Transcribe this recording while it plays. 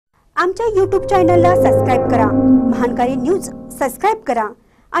आमच्या YouTube चॅनलला subscribe करा, महानकारी न्यूज सबस्क्राइब करा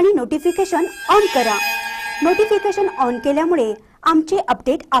आणि नोटिफिकेशन ऑन करा। नोटिफिकेशन ऑन केल्यामुळे आमचे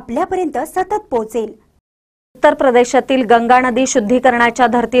अपडेट आपल्यापर्यंत सतत पोहोचेल। उत्तर प्रदेशातील गंगा नदी शुद्धीकरणाच्या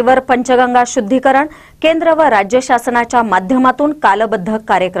धर्तीवर पंचगंगा शुद्धीकरण केंद्र व राज्य शासनाच्या माध्यमातून कालबद्ध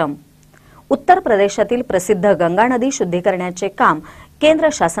कार्यक्रम। उत्तर प्रदेशातील प्रसिद्ध गंगा नदी शुद्धीकरणाचे काम केंद्र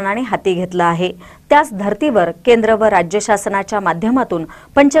शासनाने हाती घेतले आहे। त्याच धर्तीवर केंद्र व राज्य शासनाच्या माध्यमातून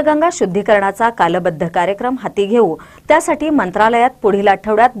पंचगंगा शुद्धीकरणाचा कालबद्ध कार्यक्रम हाती घेऊ त्यासाठी मंत्रालयात पुढील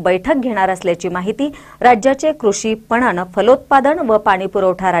आठवड्यात बैठक घेणार असल्याची माहिती राज्याचे कृषी पणन फलोत्पादन व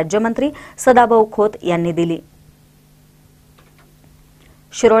पाणीपुरवठा राज्यमंत्री सदाभाऊ खोत यांनी दिली।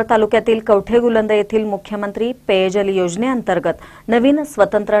 शिरोळ तालुक्यातील कवठेगुलंद येथील मुख्यमंत्री पेयजल योजनेअंतर्गत नवीन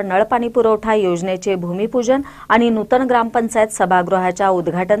स्वतंत्र नळ पाणी पुरवठा योजनेचे भूमिपूजन आणि नूतन ग्रामपंचायत सभागृहाच्या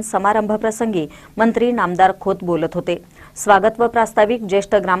उद्घाटन समारंभप्रसंगी मंत्री नामदार खोत बोलत होते। स्वागत व प्रास्ताविक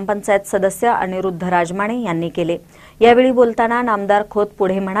ज्येष्ठ ग्रामपंचायत सदस्य अनिरुद्ध राजमाणे यांनी केले। यावेळी बोलताना नामदार खोत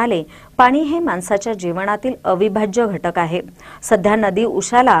पुढे म्हणाले, पाणी हे माणसाच्या जीवनातील अविभाज्य घटक आहे। सध्या नदी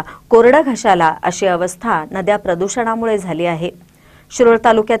उशाला कोरडं घशाला अशी अवस्था नद्या प्रदूषणामुळे झाली आहे। शिरोळ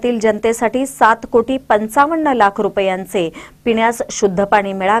तालुक्यातील जनतेसाठी 7,55,00,000 रुपयांचे पिण्यास शुद्ध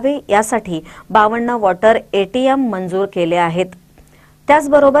पाणी मिळावे यासाठी 52 वॉटर एटीएम मंजूर केले आहेत।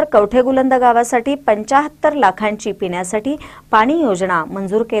 त्याचबरोबर कवठेगुलंद गावासाठी 75 लाखांची पिण्यासाठी पाणी योजना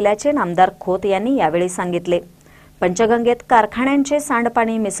मंजूर केल्याचे नामदार खोत यांनी यावेळी सांगितले। पंचगंगेत कारखान्यांचे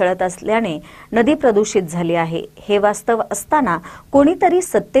सांडपाणी मिसळत असल्याने नदी प्रदूषित झाली आहे। हे वास्तव असताना कोणीतरी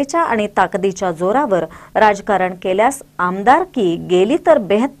सत्तेच्या आणि ताकदीच्या जोरावर राजकारण केल्यास आमदारकी गेली तर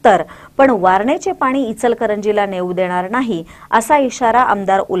 72 पण वारणेचे पाणी इचलकरंजीला नेऊ देणार नाही असा इशारा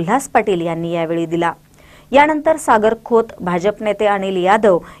आमदार उल्हास पाटील यांनी यावेळी दिला। यानंतर सागर खोत, भाजप नेते अनिल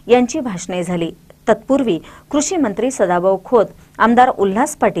यादव यांची भाषणे झाली। तत्पूर्वी कृषी मंत्री सदाभाऊ खोत, आमदार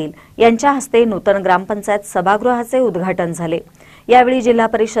उल्हास पाटील यांच्या हस्ते नूतन ग्रामपंचायत सभागृहाचे उद्घाटन झाले। यावेळी जिल्हा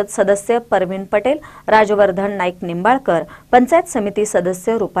परिषद सदस्य परवीन पटेल, राजवर्धन नाईक निंबाळकर, पंचायत समिती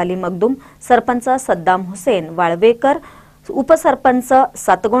सदस्य रुपाली मगदूम, सरपंच सद्दाम हुसेन वाळवेकर, उपसरपंच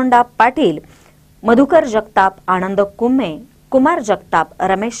सातगोंडा पाटील, मधुकर जगताप, आनंद कुम्मे, कुमार जगताप,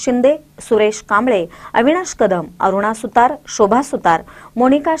 रमेश शिंदे, सुरेश कांबळे, अविनाश कदम, अरुणा सुतार, शोभा सुतार,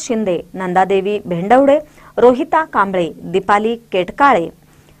 मोनिका शिंदे, नंदादेवी भेंडवडे, रोहिता कांबळे, दीपाली केटकाळे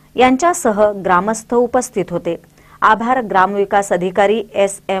यांच्यासह ग्रामस्थ उपस्थित होते। आभार ग्रामविकास अधिकारी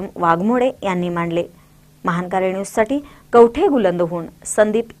SM वाघमोडे यांनी मानले। महानकारी न्यूजसाठी कवठेगुलंदहून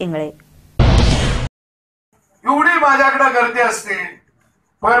संदीप इंगळे। एवढी माझ्याकडे गर्दी असते,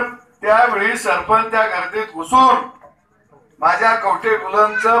 पण त्यावेळी सरपंच त्या गर्दीत घुसून माझ्या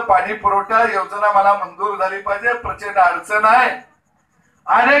कवठेगुलंदचं पाणी पुरवठा योजना मला मंजूर झाली पाहिजे, प्रचंड अडचण आहे,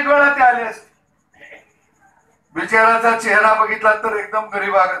 अनेक वेळा ते आले असते। बिचाराचा चेहरा बघितला तर एकदम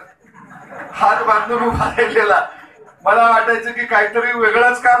गरीबागत, हात बांधून उभा राहिलेला। मला वाटायचं की काहीतरी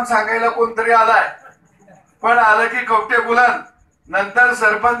वेगळंच काम सांगायला कोणतरी आलाय, पण आलं की कवठेगुलंद। नंतर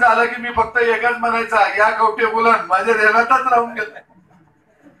सरपंच आलं की मी फक्त एकच म्हणायचा, या कवठेगुलंद, माझ्या ध्यानातच राहून गेलं।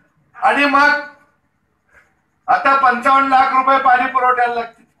 आणि मग आता 55 लाख रुपये पाणी पुरवठ्याला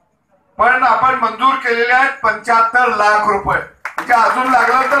लागतील, पण आपण मंजूर केलेले आहेत 75 लाख रुपये। म्हणजे अजून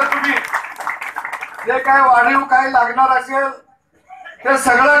लागलं तर तुम्ही जे काय वाढीव काय लागणार असेल ते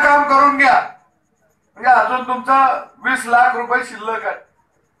सगळं काम करून घ्या, म्हणजे अजून तुमचा 20 लाख रुपये शिल्लक आहे।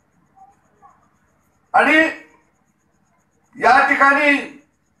 आणि या ठिकाणी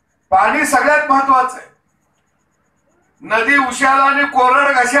पाणी सगळ्यात महत्वाचं आहे। नदी उशाला आणि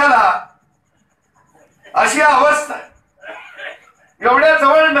कोरड घशाला अशी अवस्था आहे। एवढ्या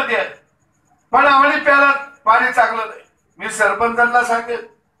जवळ नदी आहे, पण आम्हाला प्यायला पाणी चांगलं नाही। मी सरपंचांना सांगेन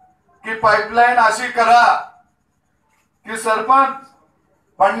की पाईपलाईन अशी करा की सरपंच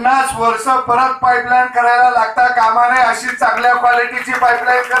 50 वर्ष परत पाईपलाईन करायला लागता कामा नये, अशी चांगल्या क्वालिटीची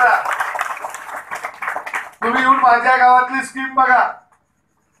पाईपलाईन करा। तुम्ही येऊन माझ्या गावातली स्कीम बघा।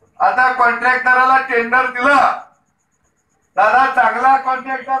 आता कॉन्ट्रॅक्टरला टेंडर दिलं, दादा चांगला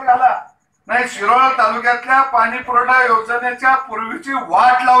कॉन्ट्रॅक्टर घाला, नाही शिरोळ तालुक्यातल्या पाणी पुरवठा योजनेच्या पूर्वीची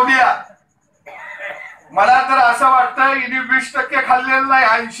वाट लावली आहे। मला तर असं वाटतं इनी 20% खाल्लेलं नाही,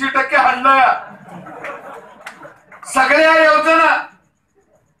 80% हाणलंय। सगळ्या योजना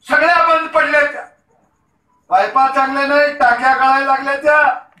सगळ्या बंद पडल्या, त्या पायपा चांगल्या नाही, टाक्या गळायला लागल्या त्या।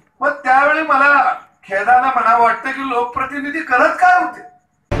 मग त्यावेळी मला खेदानं म्हणावं वाटतं की लोकप्रतिनिधी करत काय होते।